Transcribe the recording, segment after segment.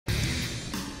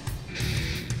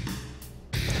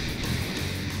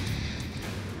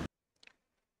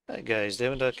Hi guys,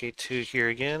 Dama.K2 here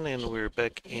again, and we're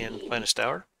back in Finest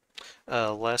Hour.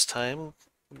 Last time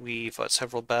we fought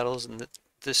several battles in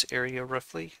this area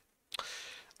roughly.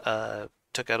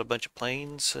 Took out a bunch of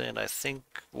planes and I think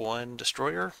one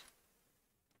destroyer.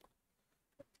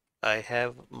 I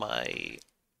have my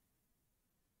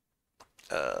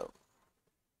uh,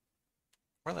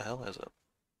 where the hell is it?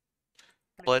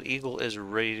 Blood Eagle is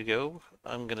ready to go.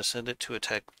 I'm gonna send it to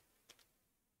attack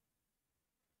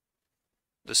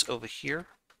this over here.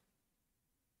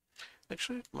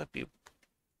 Actually, it might be.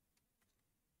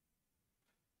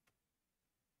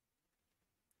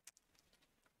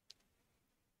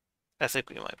 I think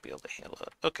we might be able to handle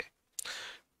it. Okay.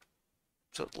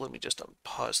 So let me just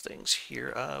unpause things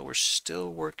here. We're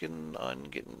still working on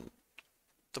getting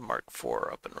the Mark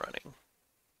IV up and running.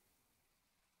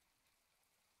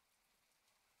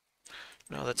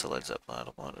 No, that's a Led Zeppelin. I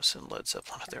don't want to send Led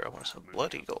Zeppelin out there. I want to send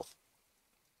Blood Eagle.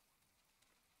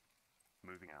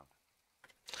 Moving out.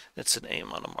 It's an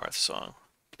Aim on a Marth song.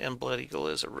 And Blood Eagle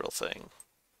is a real thing.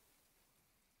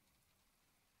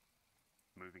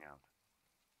 Moving out.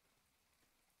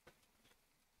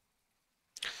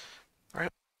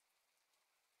 Alright.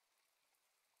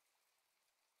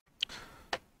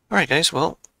 Alright guys,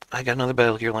 well, I got another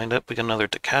battle here lined up. We got another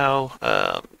Takao,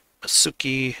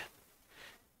 Asuki,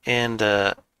 and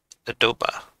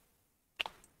Adoba.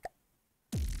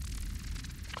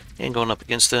 And going up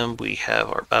against them, we have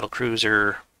our battle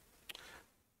cruiser,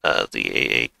 the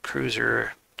AA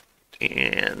cruiser,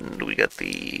 and we got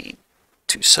the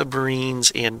two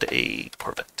submarines and a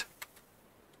corvette.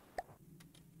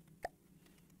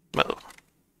 Uh-oh.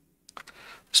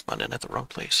 Spawned in at the wrong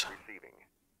place. Receiving.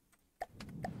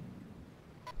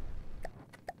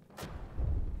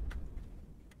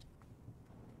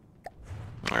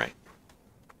 Alright.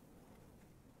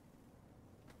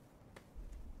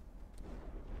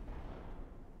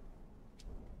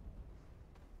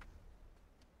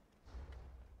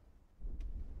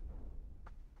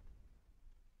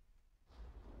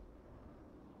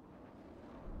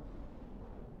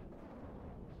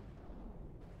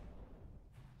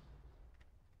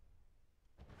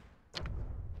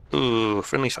 Ooh,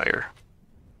 friendly fire.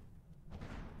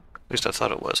 At least I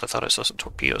thought it was. I thought I saw some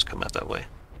torpedoes come out that way.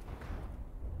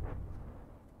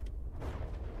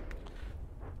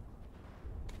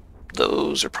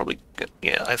 Those are probably good.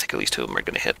 Yeah, I think at least two of them are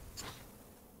going to hit.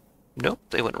 Nope,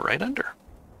 they went right under.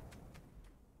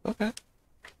 Okay.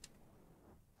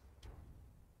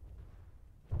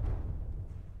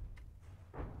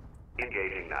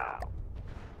 Engaging now.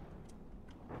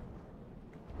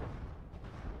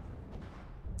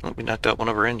 Well, we knocked out one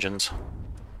of our engines.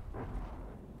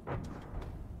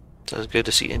 So it's good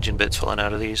to see engine bits falling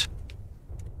out of these.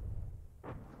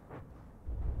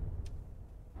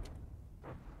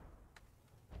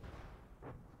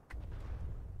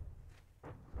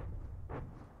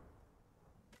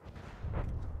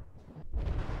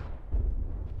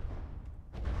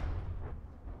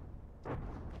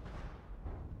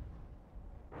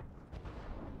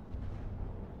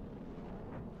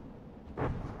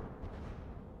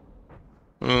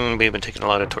 We've been taking a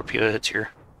lot of torpedo hits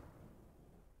here.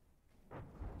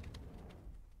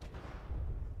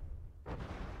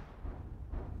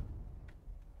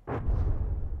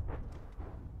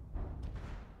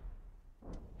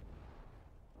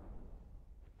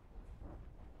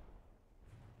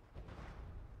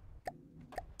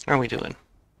 How are we doing?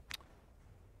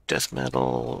 Death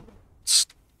metal. It's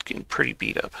getting pretty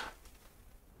beat up.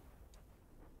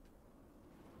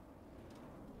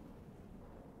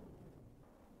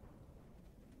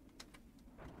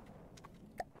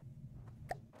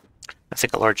 I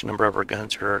think a large number of our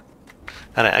guns are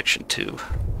out of action too.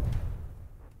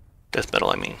 Death metal,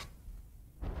 I mean.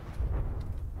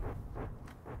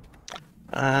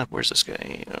 Where's this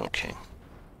guy? Okay.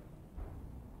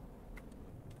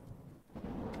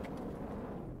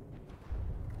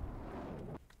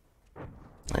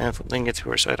 If we can get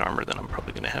through our side armor, then I'm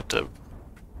probably going to have to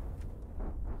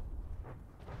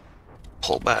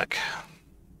pull back.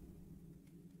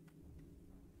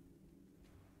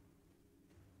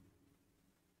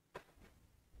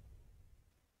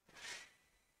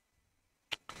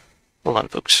 Hold on,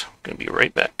 folks. Gonna be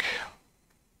right back.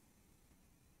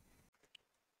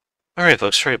 Alright,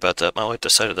 folks, sorry about that. My wife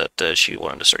decided that she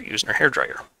wanted to start using her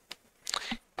hairdryer.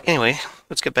 Anyway,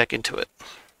 let's get back into it.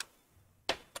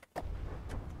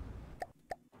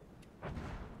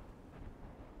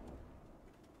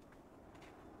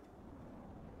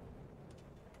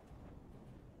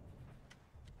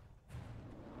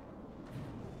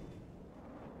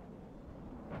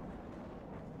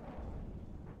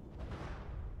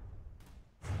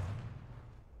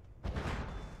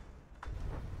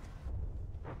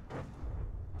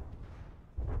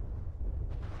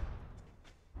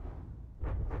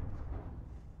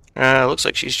 Looks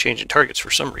like she's changing targets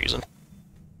for some reason.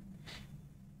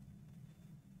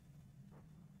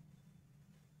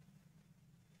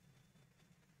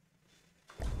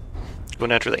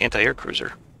 Going after the anti-air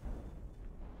cruiser.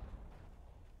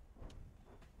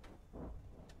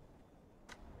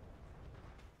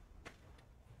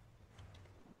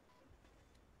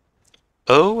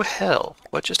 Oh hell,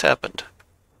 what just happened?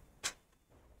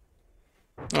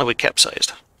 Oh, we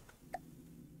capsized.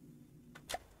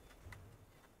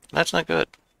 That's not good.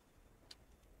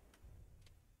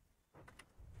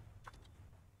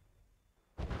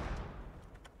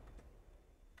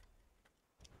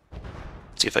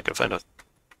 Let's see if I can find a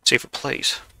safer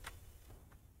place.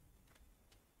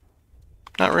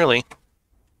 Not really.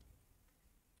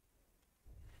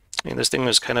 I mean, this thing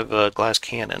was kind of a glass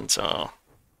cannon, so...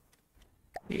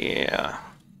 Yeah.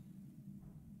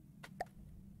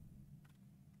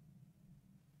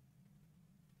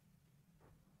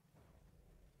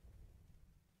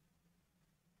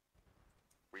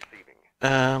 Receiving.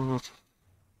 I'm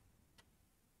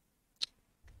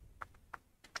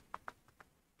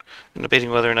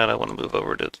debating whether or not I want to move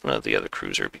over to the other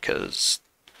cruiser because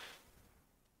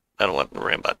I don't want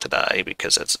Rambot to die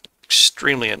because that's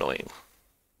extremely annoying.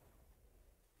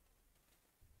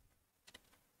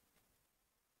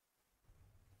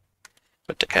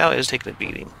 But the cow is taking a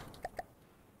beating.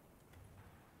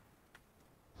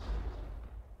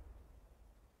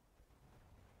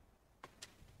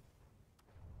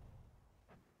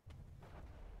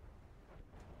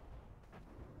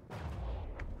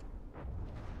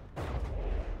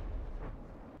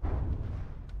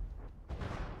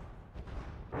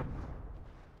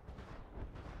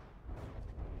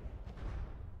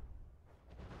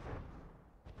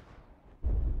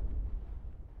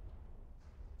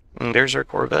 And there's our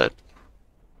Corvette.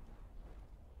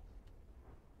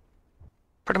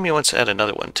 Part of me wants to add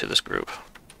another one to this group.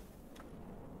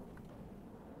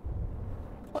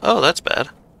 Oh, that's bad.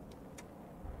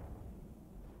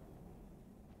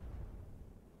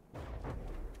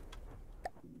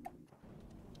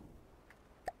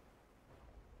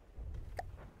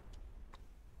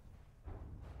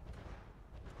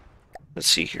 Let's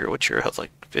see here. What's your health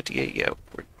like? 58? Yeah,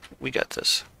 we got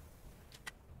this.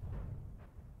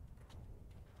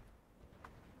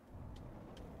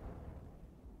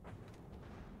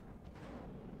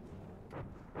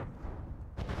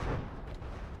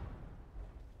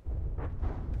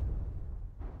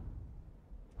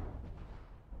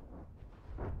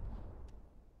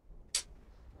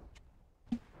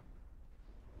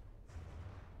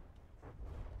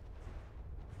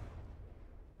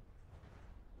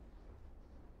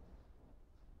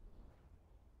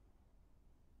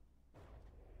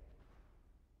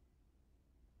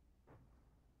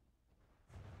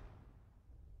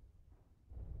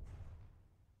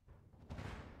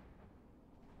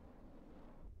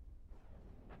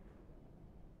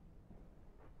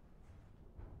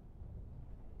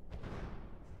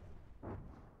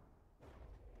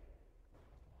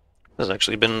 This has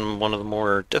actually been one of the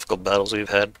more difficult battles we've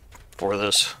had for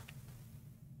this.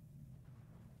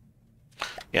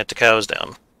 Yeah, Takao is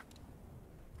down.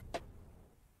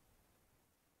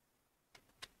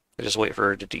 I just wait for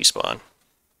her to despawn.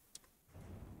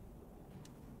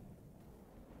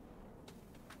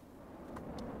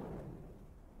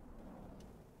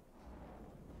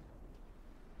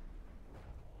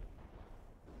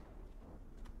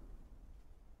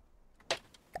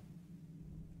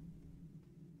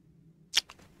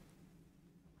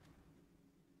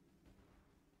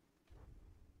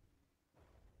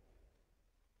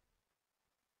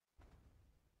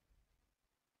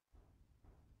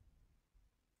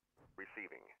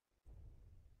 Receiving.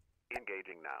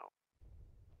 Engaging now.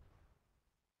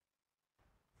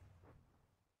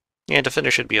 Yeah, Defender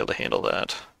should be able to handle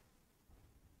that.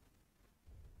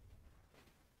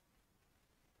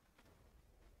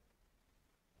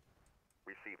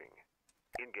 Receiving.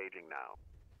 Engaging now.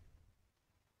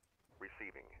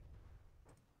 Receiving.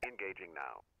 Engaging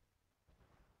now.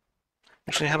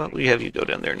 Actually, how about we have you go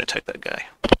down there and attack that guy?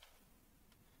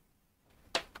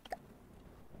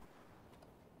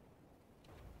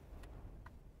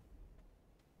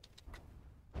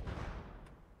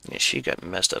 Yeah, she got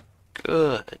messed up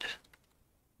good.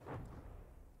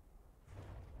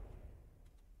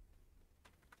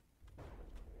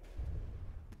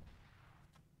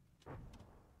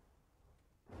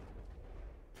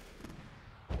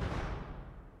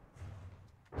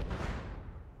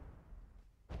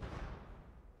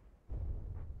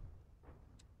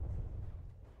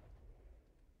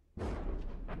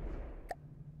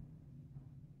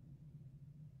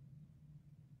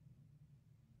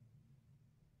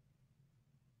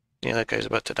 Yeah, that guy's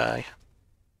about to die.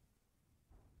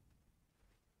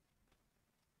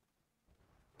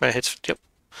 When it hits, yep.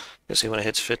 You see when it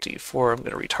hits 54, I'm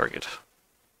gonna retarget.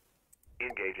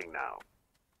 Engaging now.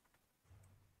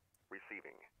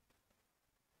 Receiving.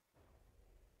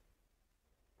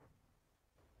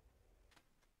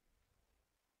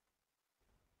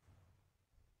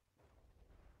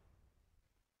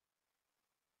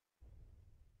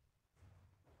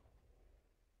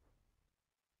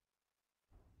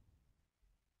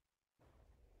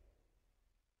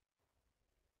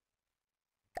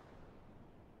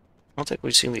 I don't think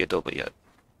we've seen the Adobe yet.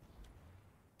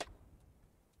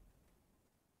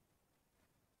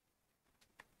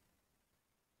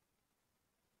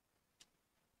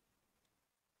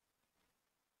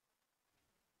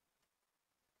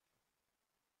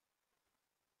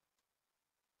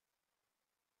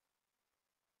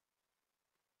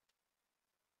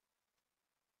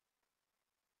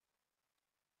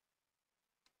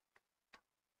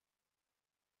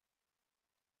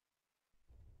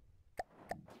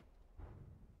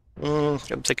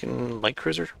 I'm thinking light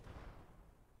cruiser.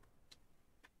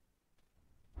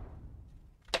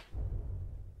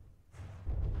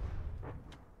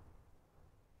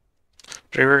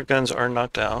 Rear guns are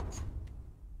knocked out,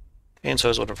 and so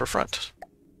is one of her front.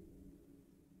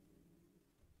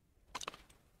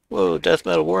 Whoa, death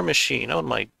metal war machine! Oh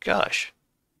my gosh!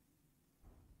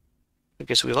 I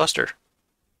guess we lost her.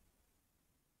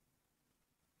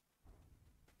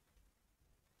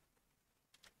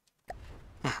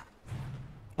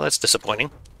 Well, that's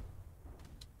disappointing.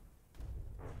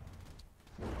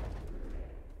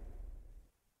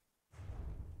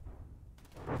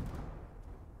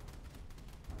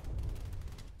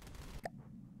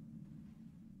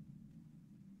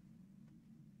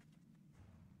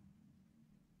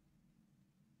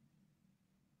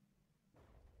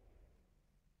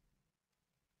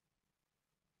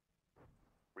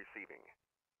 Receiving.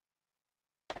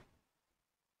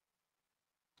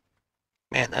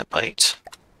 Man, that bites.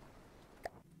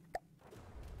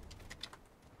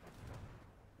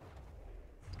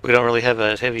 We don't really have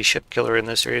a heavy ship killer in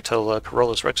this area till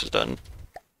Corollas Rex is done.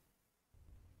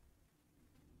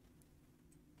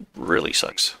 Really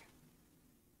sucks.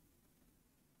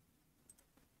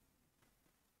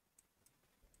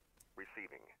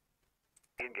 Receiving.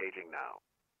 Engaging now.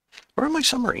 Where are my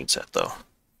submarines at, though?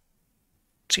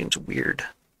 Seems weird.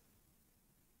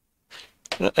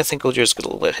 I think we're just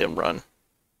gonna let him run.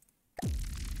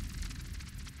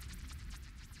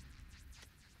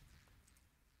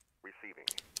 Receiving.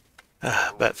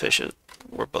 Batfish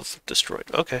were both destroyed.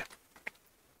 Okay.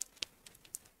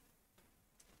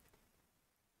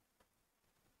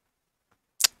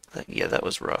 Yeah, that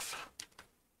was rough.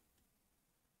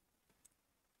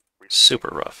 Super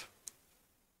rough.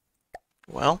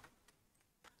 Well,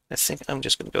 I think I'm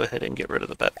just going to go ahead and get rid of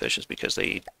the batfishes because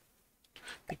they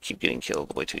keep getting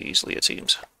killed way too easily, it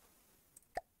seems.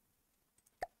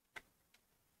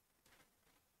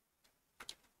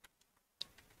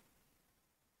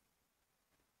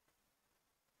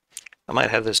 I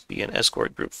might have this be an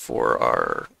escort group for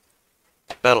our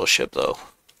battleship, though.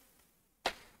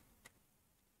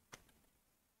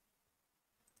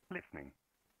 Listening.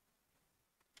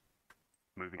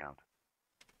 Moving out.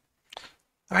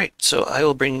 Alright, so I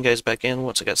will bring you guys back in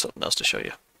once I got something else to show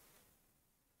you.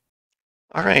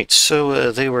 Alright,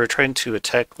 so they were trying to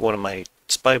attack one of my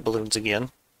spy balloons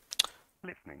again.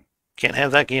 Listening. Can't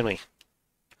have that gimme.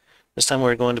 This time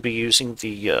we're going to be using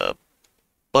the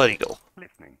Blood Eagle.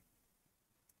 Listening.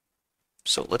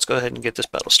 So let's go ahead and get this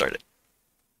battle started.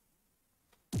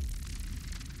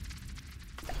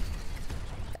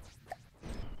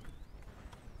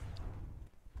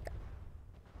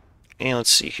 And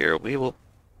let's see here. We will...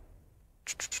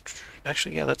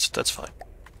 Actually, yeah, that's fine.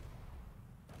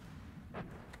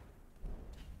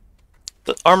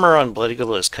 The armor on Blood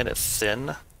Eagle is kind of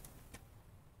thin,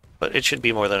 but it should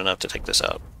be more than enough to take this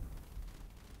out.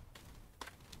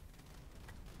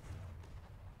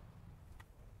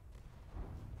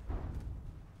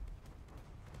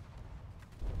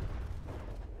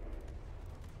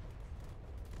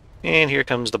 And here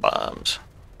comes the bombs,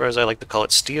 or as I like to call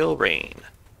it, steel rain.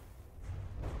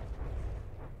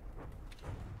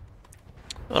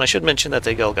 Oh, and I should mention that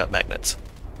they all got magnets.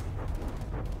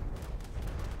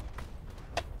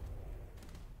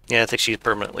 Yeah, I think she's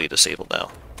permanently disabled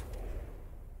now.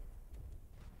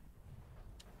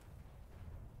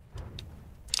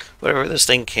 Whatever this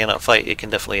thing cannot fight, it can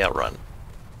definitely outrun.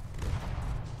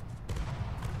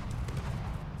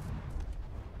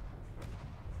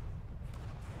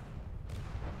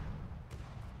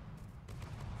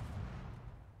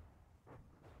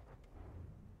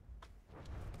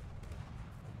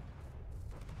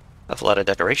 awful lot of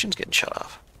decorations getting shut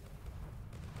off.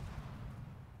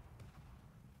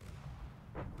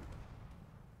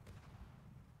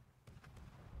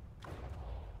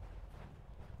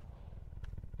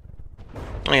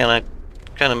 And I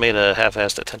kind of made a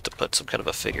half-assed attempt to put some kind of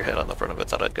a figurehead on the front of it.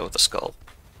 Thought I'd go with the skull.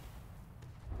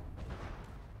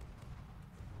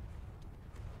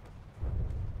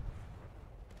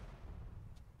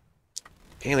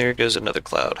 And there goes another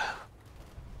cloud.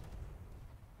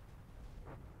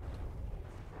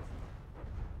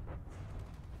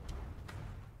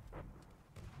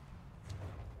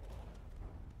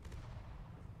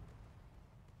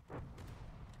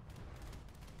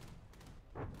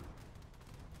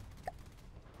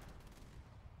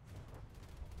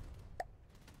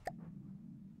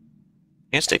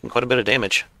 And it's taking quite a bit of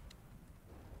damage.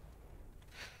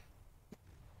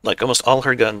 Like, almost all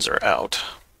her guns are out.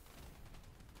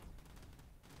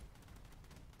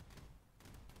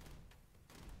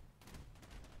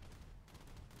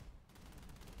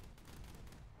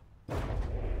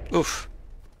 Oof.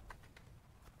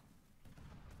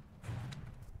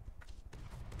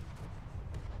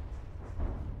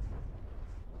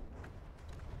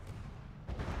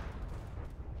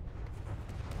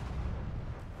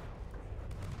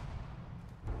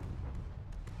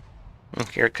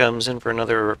 Here it comes in for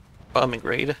another bombing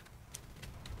raid. At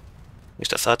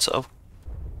least I thought so.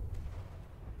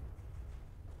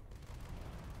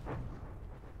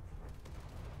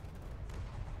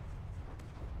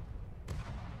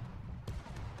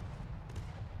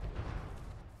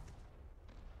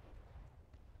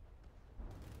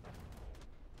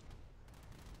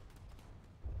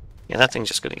 Yeah, that thing's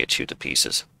just gonna get chewed to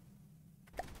pieces.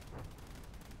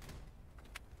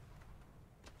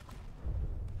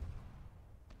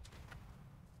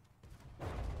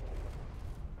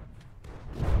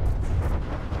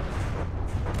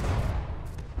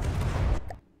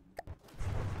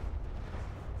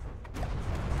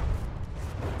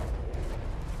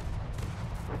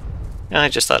 I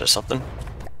just thought of something.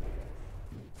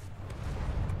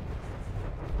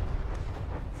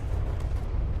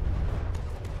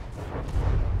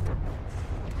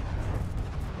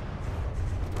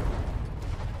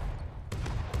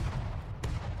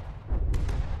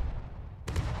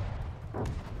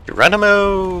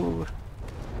 Geronimo!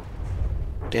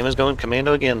 Dama's going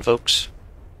commando again, folks.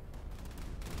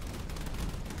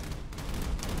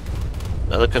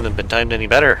 Well, that couldn't have been timed any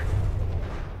better.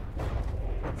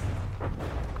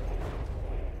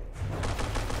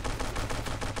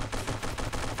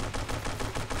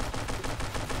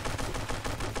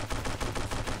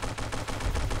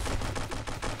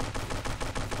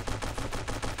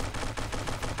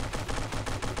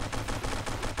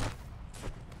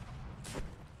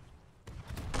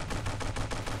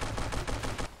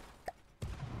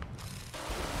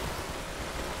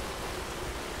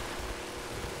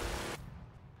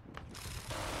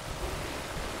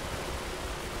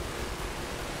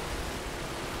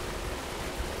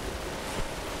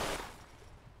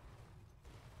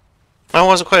 I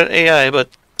wasn't quite an AI, but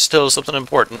still something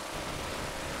important.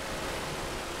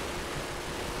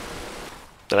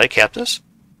 Did I cap this?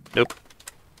 Nope.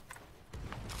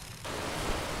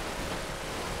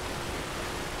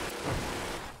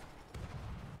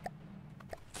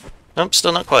 Nope,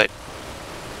 still not quite.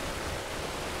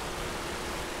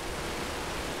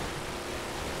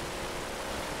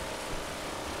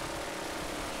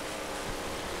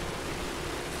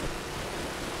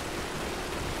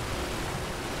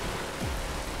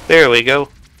 There we go.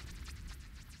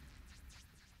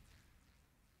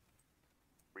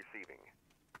 Receiving.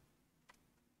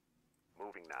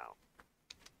 Moving now.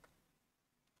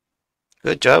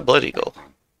 Good job, Blood Eagle.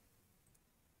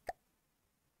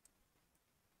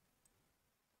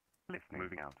 Listening.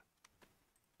 Moving out.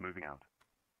 Moving out.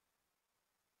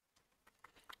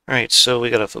 Alright, so we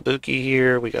got a Fubuki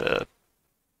here, we got a...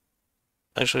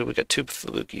 Actually, we got two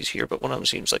Fubukis here, but one of them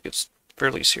seems like it's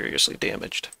fairly seriously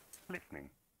damaged. Listening.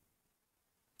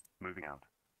 Moving out.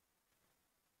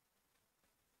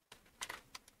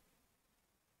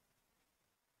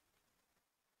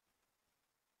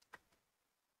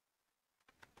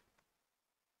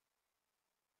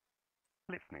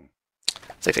 Listening.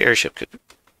 I think the airship could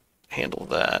handle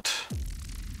that.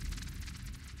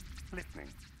 Listening.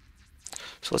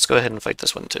 So let's go ahead and fight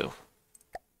this one too.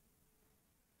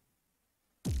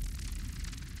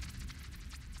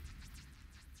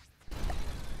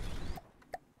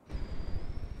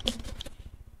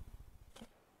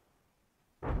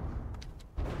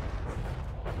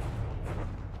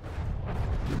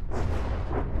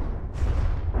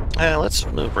 Let's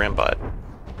move Rambot.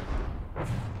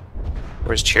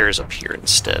 Or his chair is up here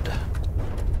instead.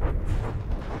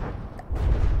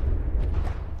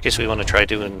 in case we want to try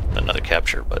doing another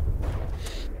capture, but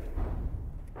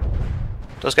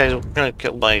those guys are going to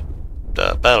kill my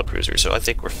battle cruiser, so I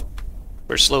think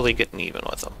we're slowly getting even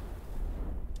with them.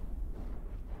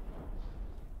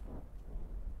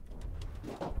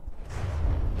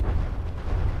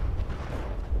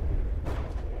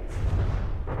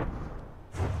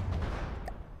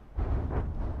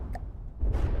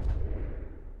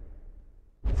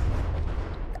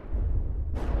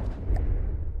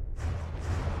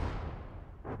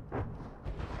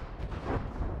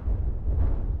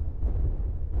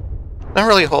 Not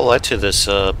really a whole lot to this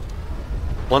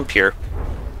one pier.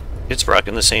 It's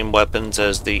rocking the same weapons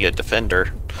as the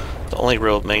Defender. The only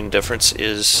real main difference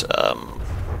is,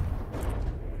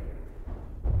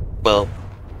 well,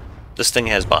 this thing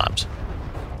has bombs.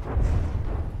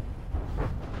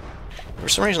 For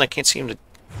some reason I can't seem to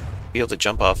be able to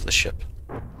jump off the ship.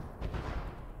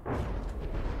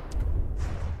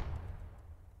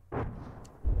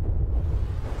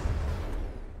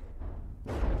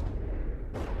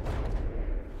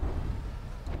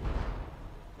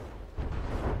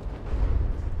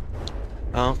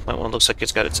 Oh, that one looks like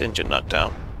it's got its engine knocked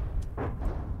down.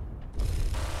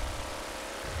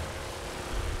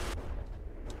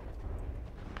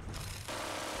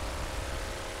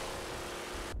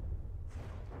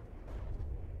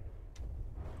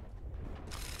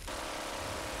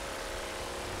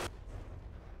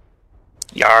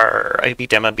 Yar, I be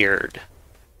Dama Beard.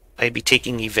 I be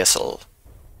taking ye vessel.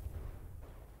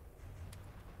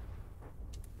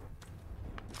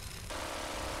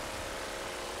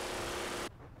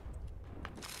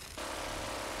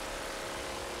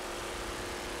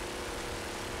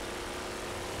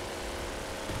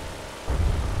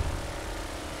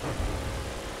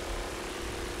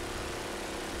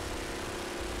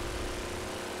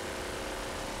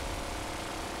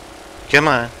 Come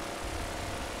on.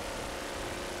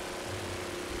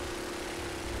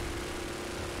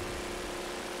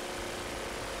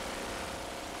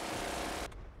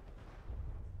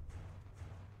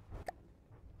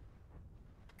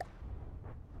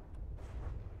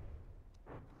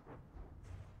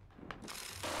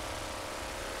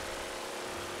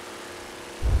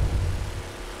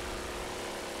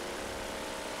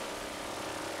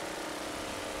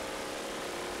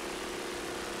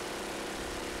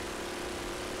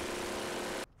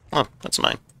 Oh, that's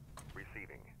mine.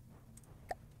 Receiving.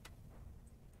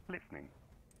 Listening.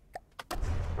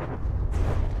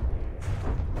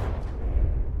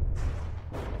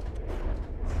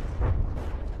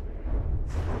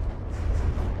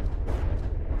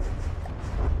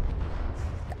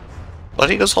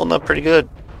 Blood Eagle's holding up pretty good.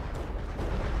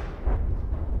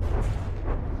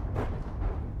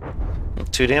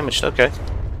 2 damaged, okay.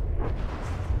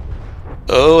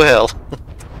 Oh hell.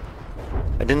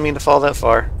 I didn't mean to fall that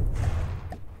far.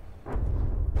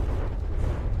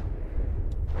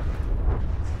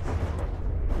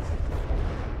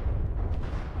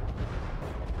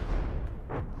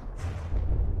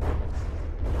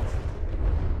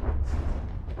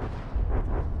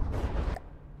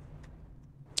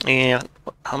 And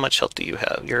how much health do you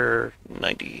have? You're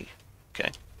 90.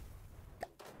 Okay.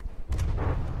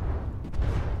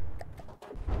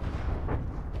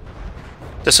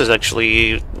 This is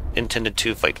actually intended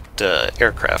to fight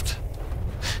aircraft.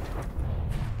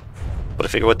 But I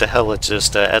figure what the hell, let's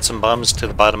just add some bombs to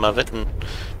the bottom of it and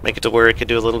make it to where it could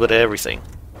do a little bit of everything.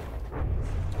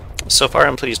 So far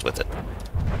I'm pleased with it.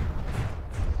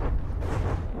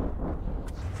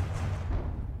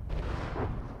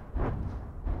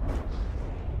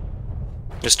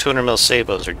 This 200 mil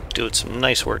sabos are doing some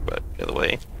nice work, by the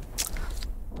way.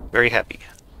 Very happy.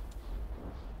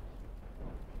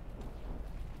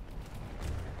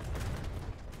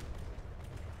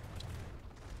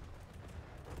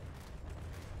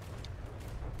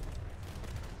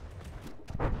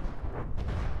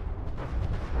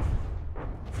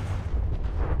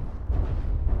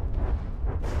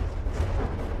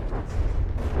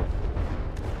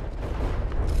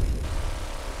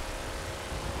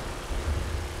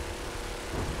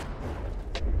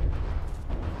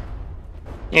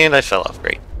 And I fell off,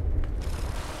 great.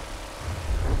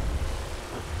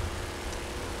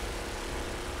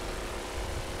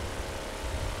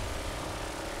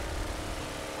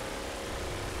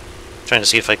 Trying to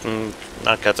see if I can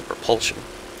knock out the propulsion.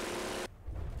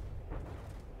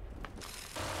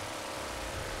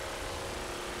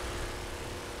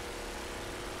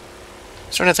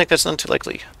 Starting to think that's not too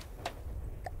likely.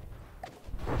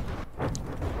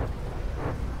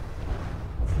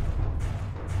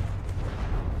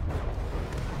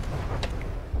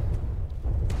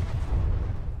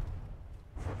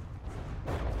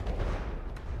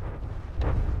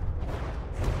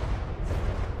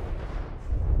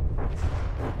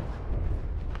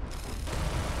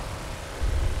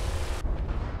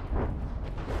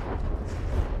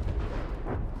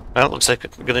 Well, it looks like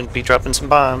we're gonna be dropping some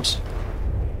bombs.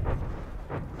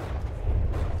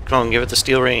 Come on, give it the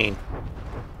steel rain.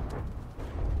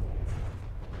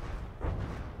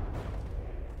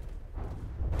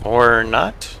 Or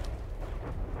not?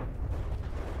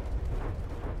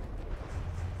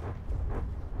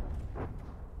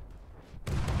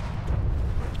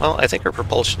 Well, I think her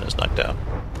propulsion is knocked down.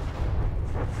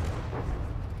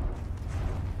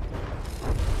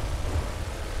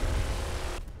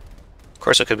 Of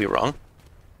course, I could be wrong.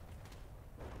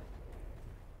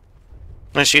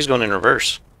 No, she's going in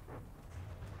reverse.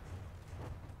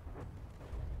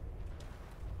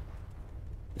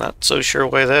 Not so sure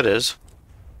why that is.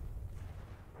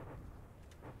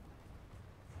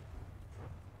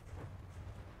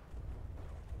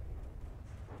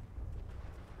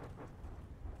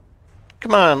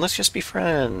 Come on, let's just be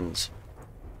friends.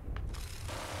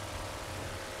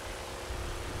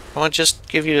 I want to just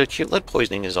give you a cute lead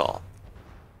poisoning is all.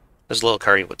 As little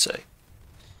Kari would say.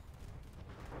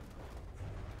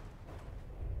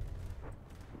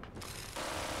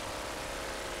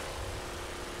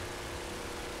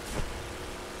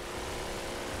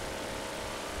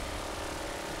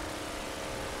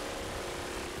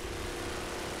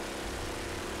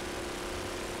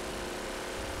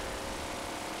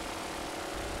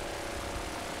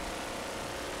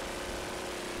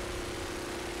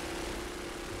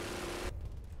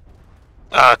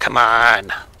 Ah, come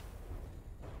on!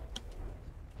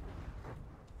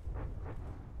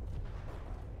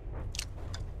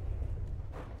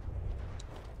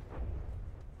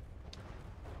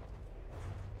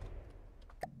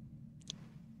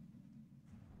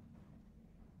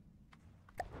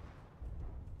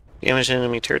 Damage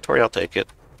enemy territory, I'll take it.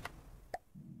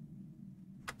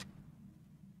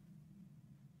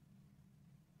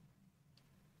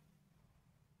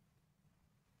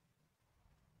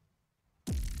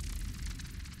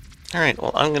 Alright,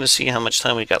 well, I'm going to see how much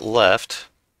time we got left.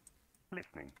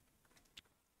 Listening.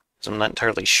 Because I'm not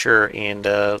entirely sure, and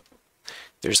if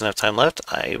there's enough time left,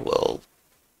 I will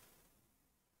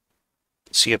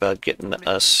see about getting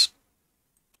us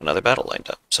another battle lined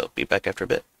up. So, be back after a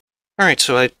bit. Alright,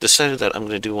 so I decided that I'm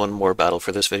going to do one more battle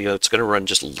for this video. It's going to run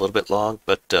just a little bit long,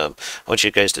 but I want you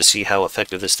guys to see how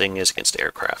effective this thing is against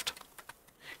aircraft.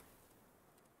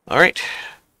 Alright.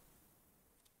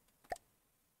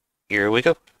 Here we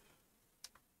go.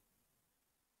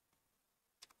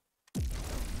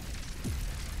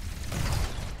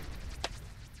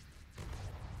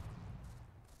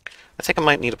 I think I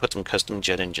might need to put some custom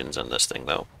jet engines on this thing,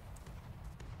 though.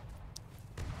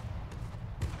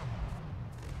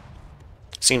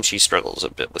 Seems she struggles a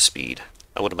bit with speed.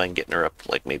 I wouldn't mind getting her up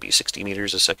like maybe 60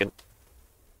 meters a second.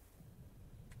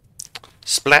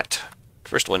 Splat!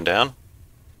 First one down.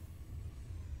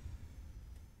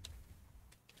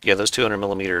 Yeah, those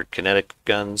 200mm kinetic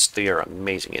guns, they are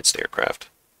amazing against aircraft.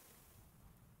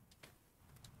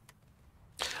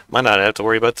 Might not have to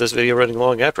worry about this video running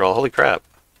long after all. Holy crap.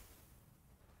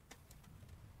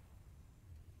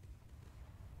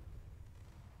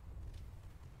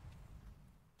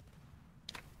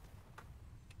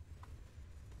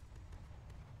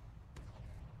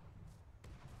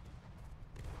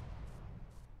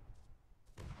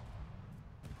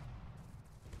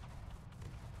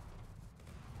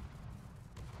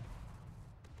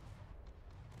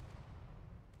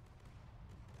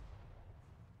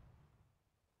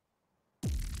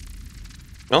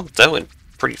 Well, that went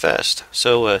pretty fast.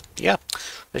 So, yeah,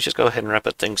 let's just go ahead and wrap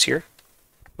up things here.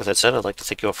 With that said, I'd like to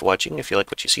thank you all for watching. If you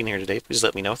like what you've seen here today, please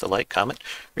let me know with a like, comment,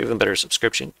 or even better,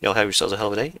 subscription. Y'all have yourselves a hell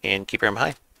of a day, and keep your aim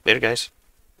high. Later, guys.